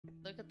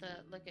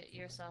look at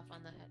yourself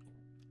on the head.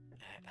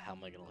 How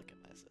am I gonna look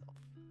at myself?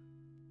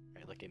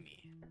 Alright, look at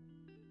me.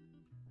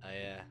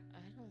 I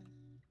don't.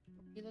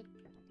 You look.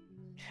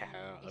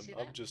 Yeah, You see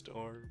I'm that? just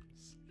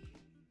arms.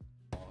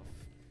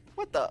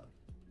 What the?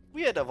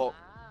 We had a vote.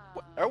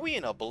 Are Wow. we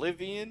in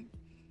Oblivion?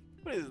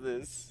 What is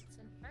this? It's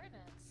in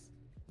furnace.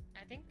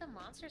 I think the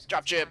monsters can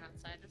Drop chip. spawn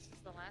outside. This is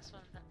the last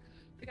one.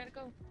 We gotta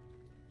go.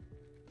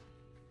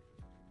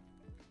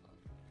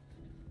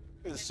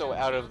 This is Get so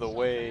down out of the so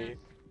way. fast.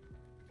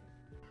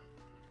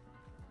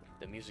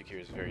 The music here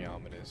is very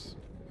ominous.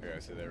 I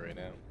gotta say that right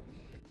now.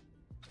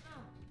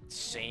 Oh.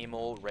 Same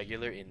old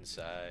regular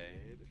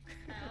inside.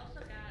 I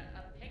also got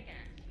a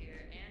pickaxe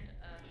here and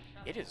a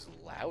shovel. It is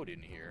loud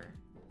in here.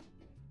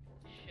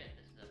 Shit,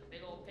 this is a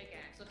big old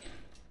pickaxe. Look at it.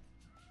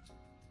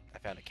 I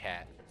found a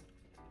cat.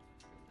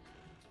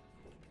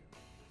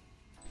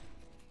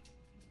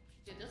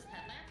 Dude, this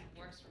headlamp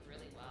works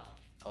really well.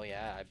 Oh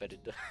yeah, I bet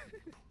it does.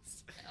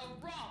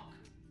 A rock!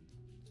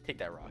 Take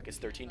that rock. It's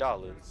 $13.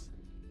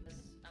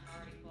 I'm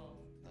already full.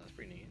 That's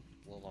pretty neat.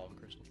 A little lava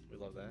crystal. We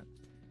love that.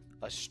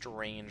 A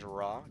strange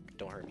rock.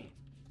 Don't hurt me.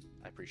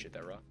 I appreciate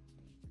that rock.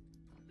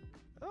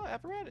 Oh,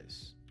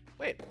 apparatus.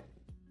 Wait.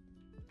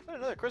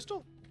 Another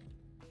crystal?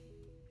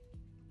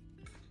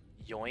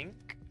 Yoink.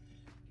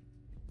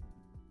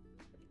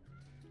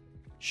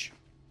 Shh.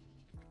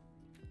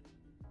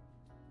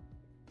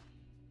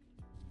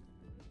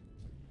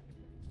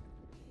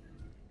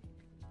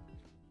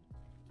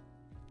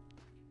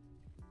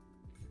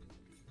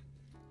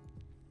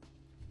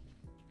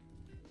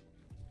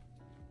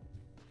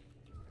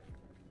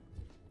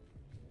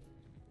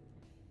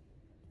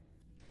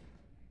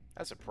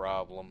 That's a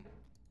problem.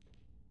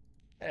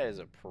 That is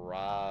a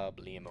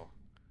problemo.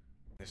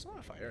 There's a lot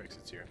of fire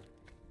exits here.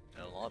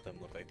 And a lot of them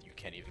look like you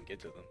can't even get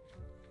to them.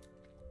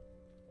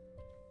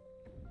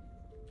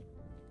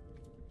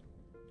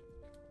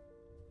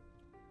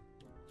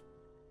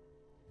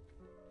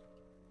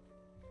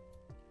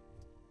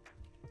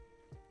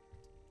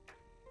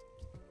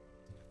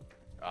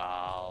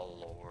 Oh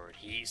Lord,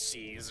 he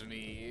sees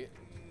me.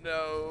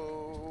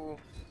 No.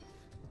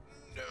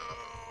 No.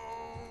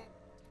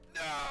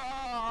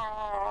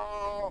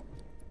 No.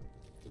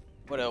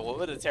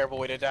 What a terrible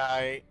way to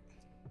die.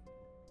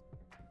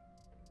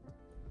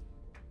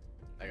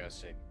 I gotta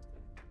say,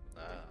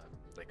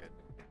 like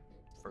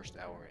a first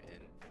hour in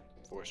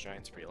Forest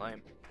Giant's pretty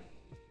lame.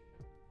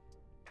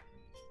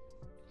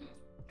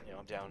 You know,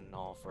 I'm down and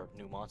all for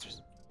new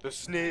monsters. The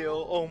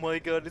snail! Oh my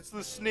god, it's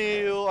the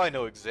snail! I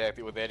know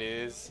exactly what that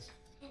is.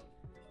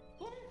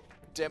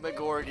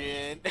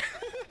 Demogorgon!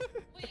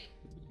 Wait.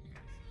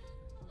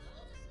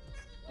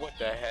 What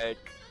the heck?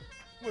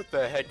 What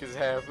the heck is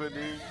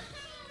happening?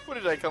 What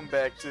did I come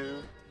back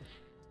to?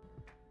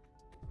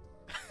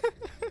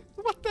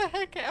 What the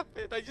heck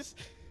happened?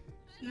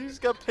 You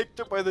just got picked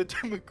up by the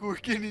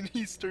Demogorgon and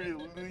he started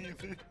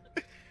leaving.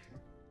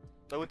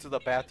 I went to the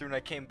bathroom and I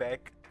came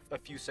back a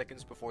few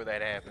seconds before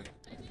that happened.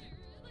 I didn't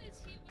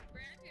realize he would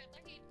grab you. I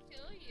thought he'd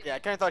kill you. Yeah, I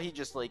kind of thought he'd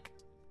just like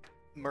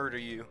murder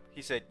you.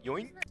 He said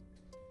yoink.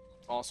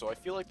 Also, I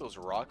feel like those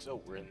rocks.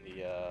 Oh, we're in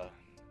the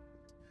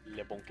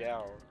Le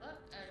Bunker. Look,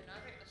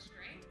 a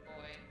strange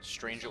boy.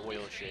 Strange So many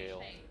oil strange shale.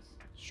 things.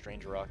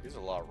 Strange rock. There's a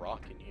lot of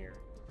rock in here.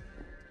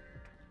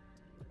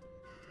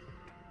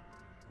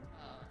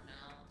 Oh no,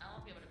 I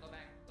won't be able to go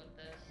back with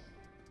this.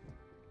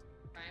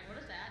 Ryan, what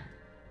is that?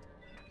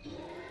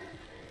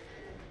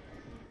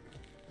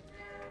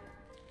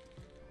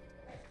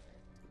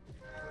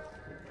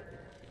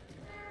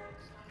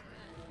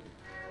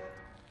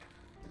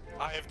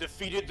 I have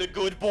defeated the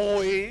good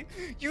boy.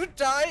 You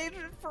died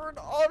for an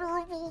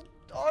honorable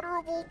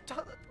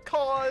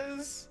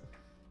cause.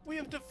 We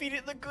have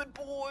defeated the good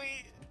boy.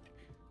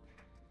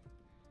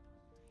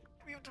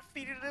 We have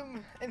defeated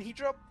him, and he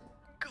dropped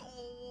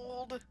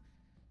gold.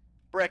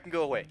 Bracken,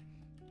 go away.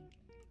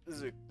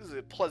 This is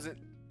a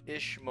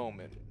pleasant-ish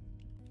moment.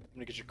 I'm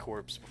gonna get your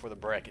corpse before the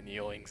Bracken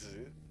yoinks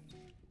it.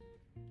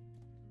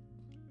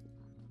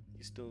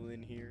 You still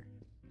in here?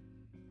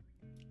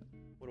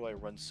 What do I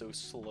run so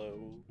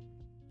slow?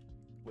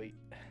 Wait,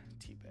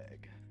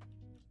 teabag.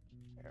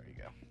 There we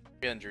go.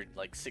 300,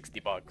 like 60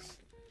 bucks.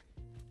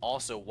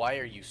 Also, why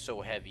are you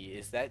so heavy?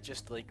 Is that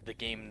just like the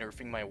game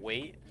nerfing my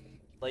weight?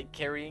 Like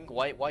carrying?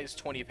 Why is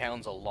 20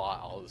 pounds a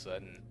lot all of a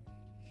sudden?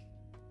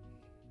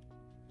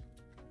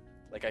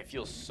 Like I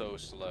feel so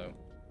slow.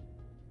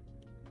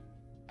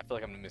 I feel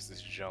like I'm gonna miss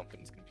this jump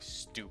and it's gonna be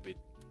stupid.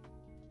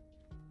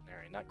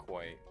 Alright, not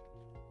quite.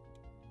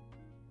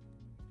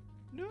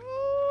 No!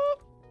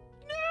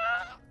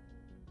 No!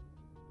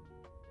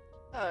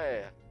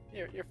 Oh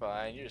yeah, you're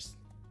fine. You're just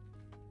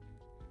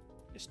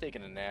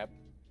taking a nap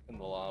in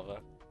the lava.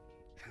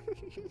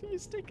 You're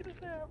just taking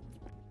a nap.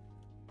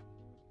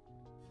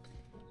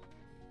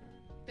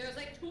 There's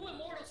like 2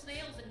 immortal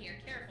snails in here.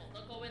 Careful,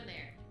 don't go in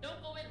there.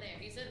 Don't go in there.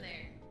 He's in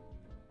there.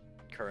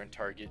 Current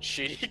target,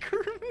 Shitty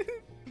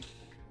Kermit.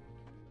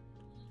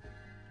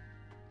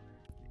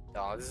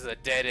 Oh, this is a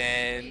dead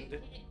end.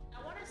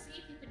 I want to see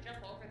if you can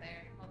jump over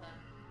there. Hold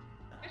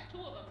on. There's 2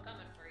 of them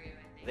coming for you,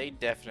 I think. They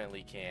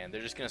definitely can.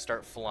 They're just gonna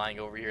start flying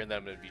over here, and then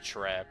I'm gonna be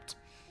trapped.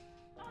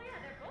 Oh yeah,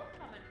 they're both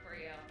coming for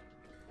you.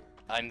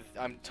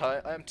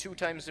 I'm 2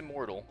 times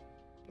immortal.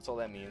 That's all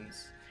that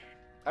means.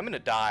 I'm gonna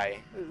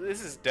die.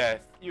 This is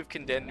death. You've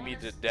condemned me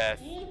to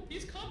death. Ooh,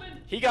 he's coming.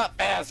 He got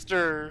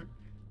faster.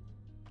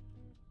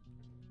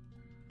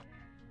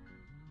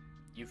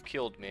 You've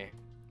killed me.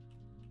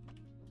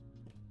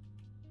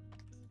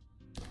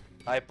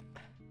 I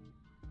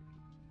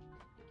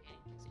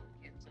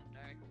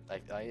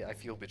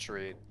feel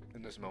betrayed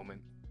in this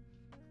moment.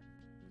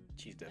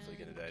 She's definitely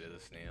gonna die to the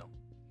snail.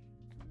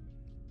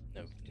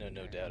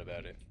 No doubt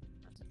about it.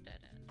 That's a dead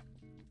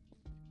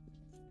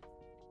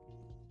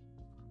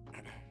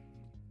end.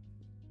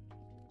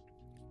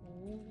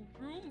 Ooh,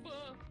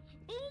 Roomba!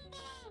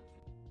 Boomba!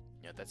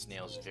 Yeah, that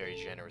snail's very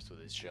generous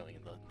with his showing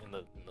in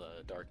the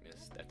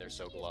darkness that they're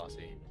so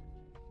glossy.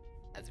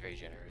 That's very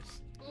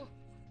generous. Ooh.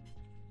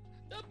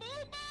 The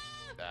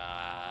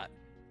Boomba!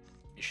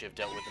 You should have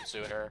dealt with him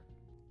sooner.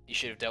 You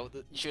should have dealt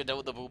with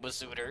the Booba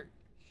sooner.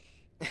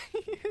 I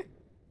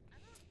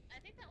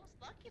think that was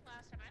lucky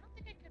last time. I don't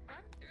think I could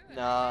run through it.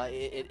 Nah,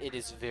 it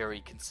is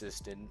very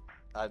consistent.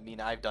 I mean,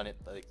 I've done it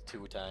like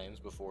 2 times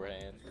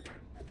beforehand. That's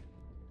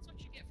what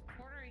you get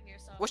for cornering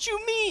yourself. What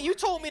you mean? You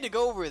told me to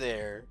go over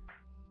there.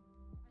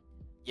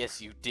 Yes,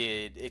 you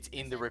did. It's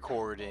in the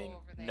recording.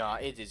 Nah,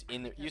 it is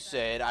in the. You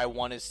said I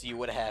want to see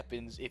what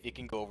happens if it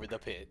can go over the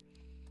pit.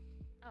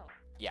 Oh.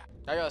 Yeah,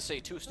 I gotta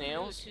say 2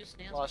 snails. 2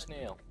 snails. Lost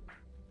snail.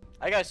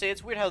 I gotta say,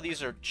 it's weird how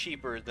these are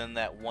cheaper than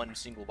that 1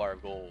 single bar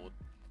of gold.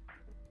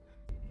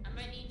 I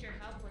might need your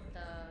help with the...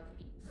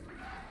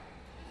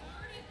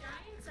 already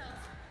dying cells.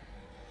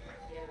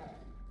 Yeah.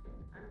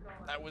 I'm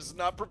going. I was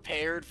not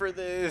prepared for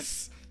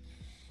this.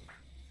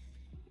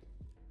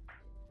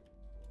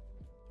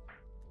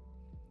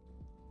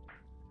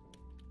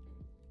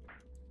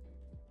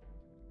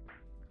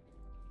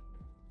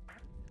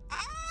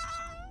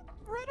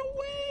 Run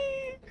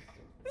away!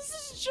 This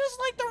is just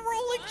like the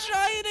rolling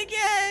giant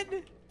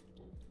again!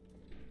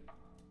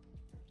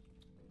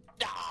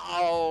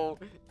 No!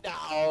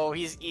 No!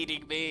 He's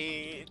eating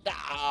me!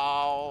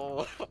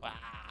 No!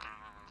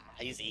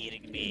 He's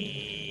eating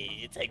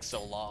me! It takes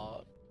so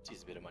long.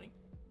 Jeez, a bit of money.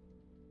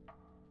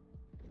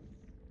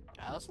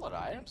 Ah, that's a lot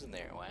of items in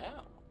there.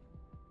 Wow.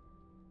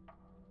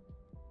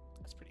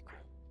 That's pretty cool.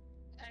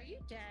 Are you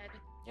dead?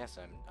 Yes,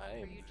 I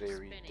am you just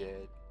very spinning?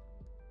 dead.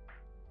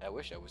 I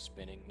wish I was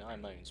spinning. No,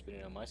 I'm not even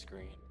spinning on my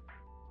screen.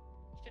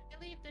 Should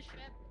we leave the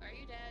ship? Are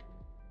you dead?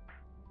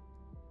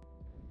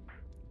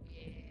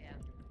 Yeah.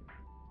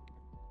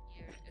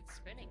 It's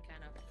spinning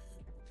kind of.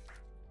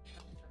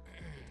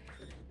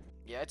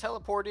 Yeah, I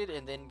teleported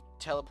and then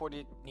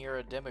teleported near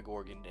a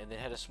Demogorgon and then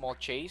had a small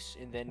chase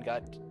and then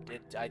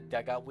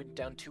went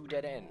down 2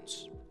 dead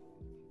ends.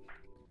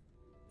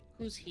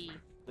 Who's he?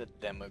 The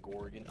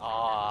Demogorgon.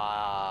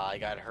 Ah, I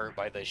got hurt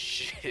by the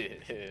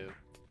ship.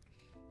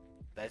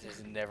 That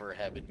has never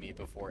happened to me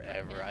before,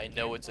 ever. I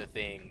know it's a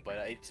thing, but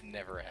it's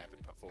never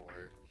happened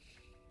before.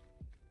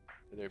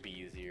 It'd be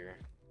easier.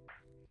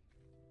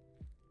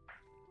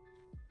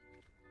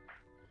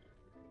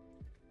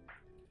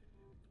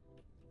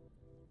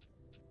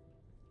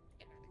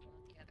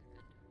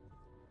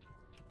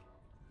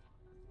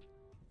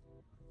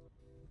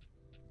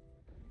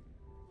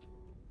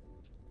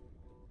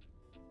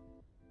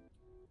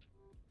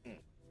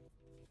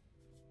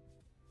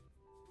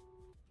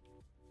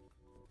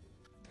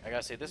 I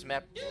gotta say, this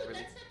map Dude, really...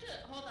 that's such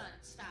a... Hold on,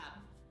 stop.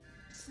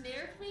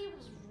 Snare flea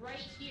was right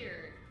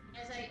here.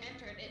 As I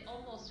entered, it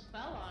almost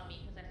fell on me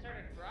because I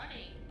started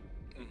running.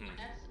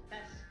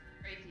 That's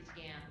crazy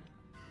scam.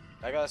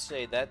 I gotta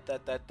say,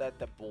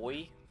 that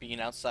boy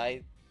being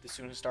outside as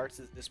soon as it starts,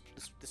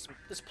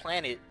 this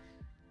planet,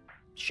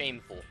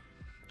 shameful.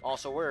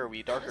 Also, where are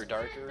we? Darker,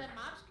 darker? The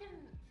mobs can...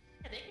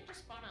 Yeah, they can just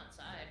spawn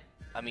outside.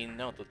 I mean,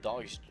 no, the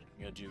dogs,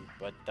 do,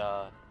 but,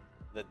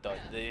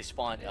 they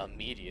spawn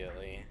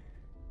immediately.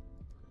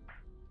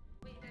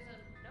 Wait, there's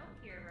a note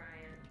here,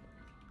 Ryan.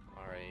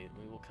 Alright,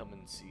 we will come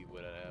and see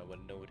what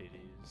note it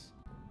is.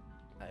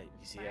 You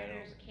see, Spiders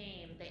I don't...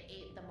 came, they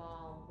ate them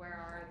all. Where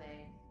are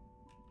they?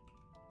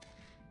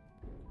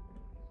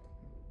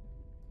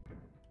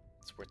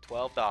 It's worth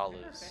 $12. I've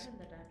never been in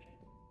the dungeon.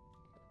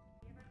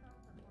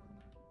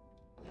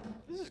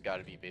 This has got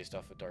to be based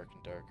off of Dark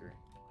and Darker.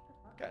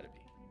 Gotta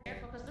be.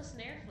 Careful, because the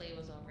snare flea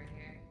was over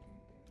here.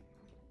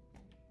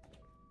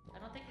 I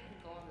don't think you can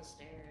go on the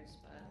stairs,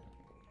 but...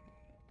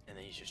 And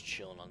then he's just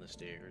chilling on the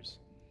stairs.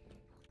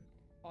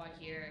 Oh, I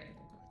hear it.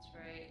 It's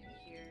right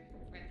here.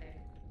 Right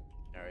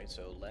there. Alright,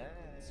 so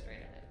let's...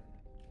 Straight ahead.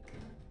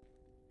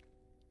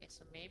 Okay,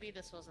 so maybe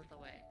this wasn't the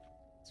way.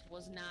 This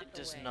was not the way. It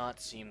does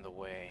not seem the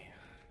way.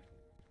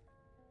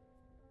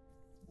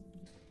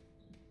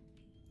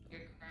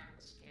 Your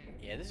ground's scared.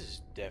 Yeah, this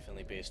is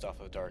definitely based off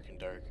of Dark and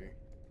Darker.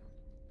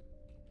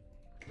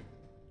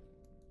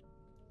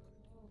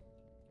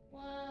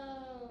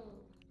 Whoa!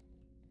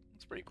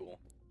 It's pretty cool.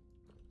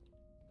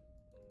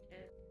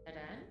 Dead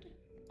end?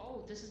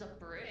 Oh, this is a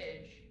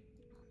bridge.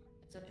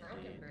 It's a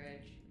broken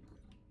bridge.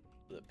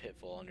 With a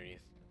pitfall underneath.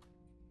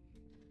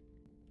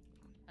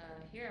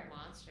 hear a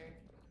monster.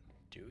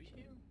 Do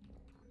you?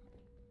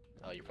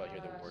 Oh, you probably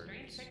hear the words.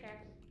 Strange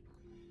pickaxe.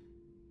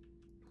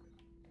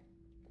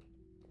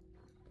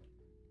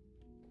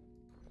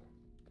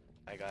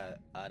 I got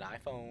an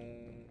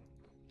iPhone.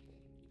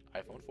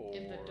 iPhone 4.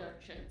 In the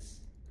dungeons.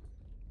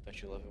 Don't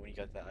you love it when you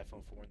got that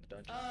iPhone 4 in the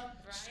dungeon? Ryan,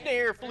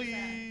 Snare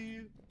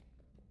flea!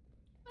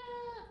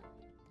 Ah.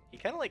 He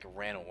kind of like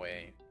ran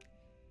away.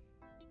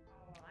 Oh,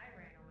 I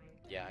ran away.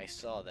 Yeah, I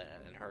saw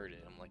that and heard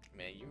it. I'm like,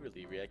 man, you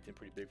really reacting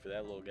pretty big for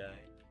that little guy.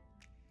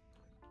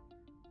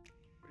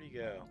 Where'd he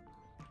go?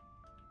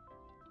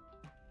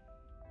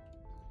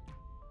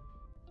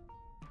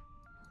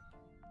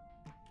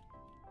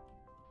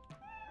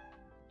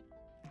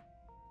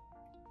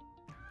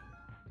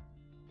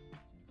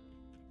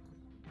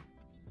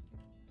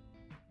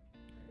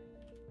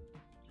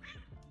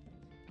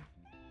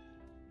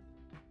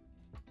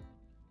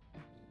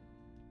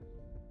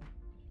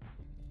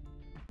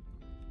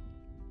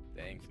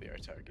 Thankfully, our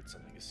target's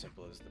something as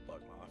simple as the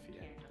Bug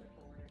Mafia. Can't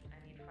afford it. I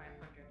need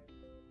 500.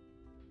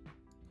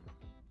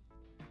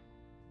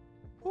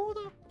 Who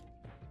the?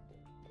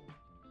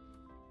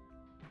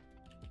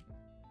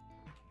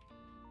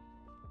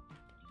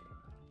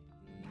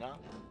 Nah.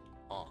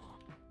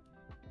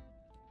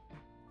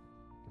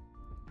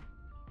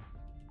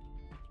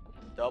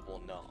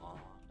 Double nah.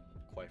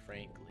 Quite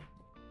frankly.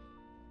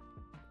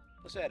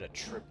 Let's add a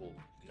triple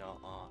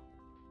nah.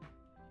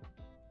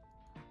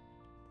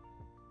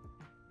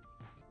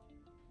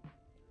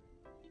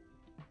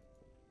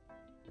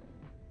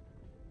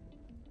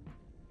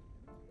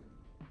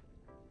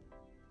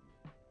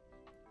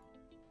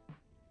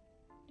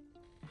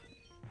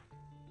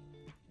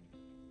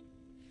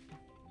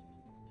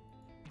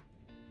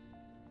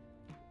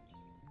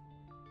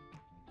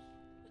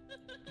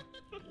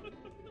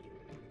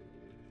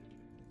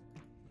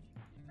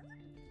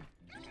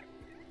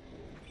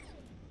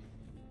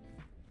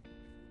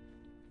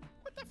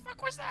 What the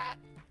fuck was that?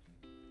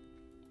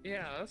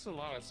 Yeah, that's a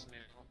lot of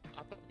snail.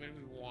 I thought maybe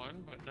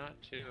one, but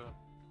not two.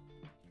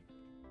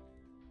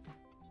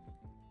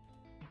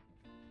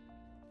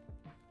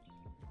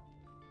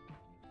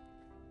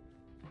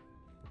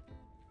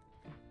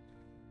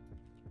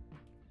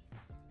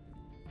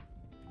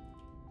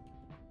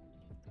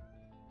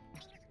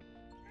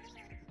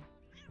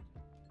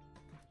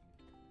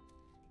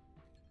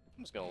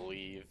 I'm just gonna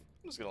leave.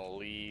 I'm just gonna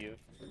leave.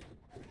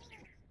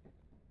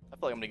 I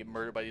feel like I'm gonna get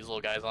murdered by these little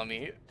guys on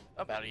me.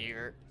 I'm out of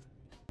here.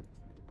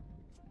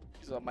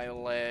 He's on my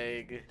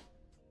leg.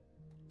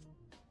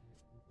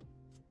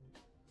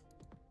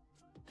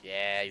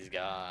 Yeah, he's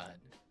gone.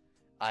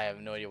 I have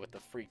no idea what the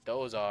freak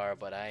those are,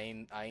 but I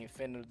ain't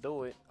finna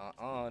do it.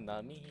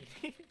 Not me.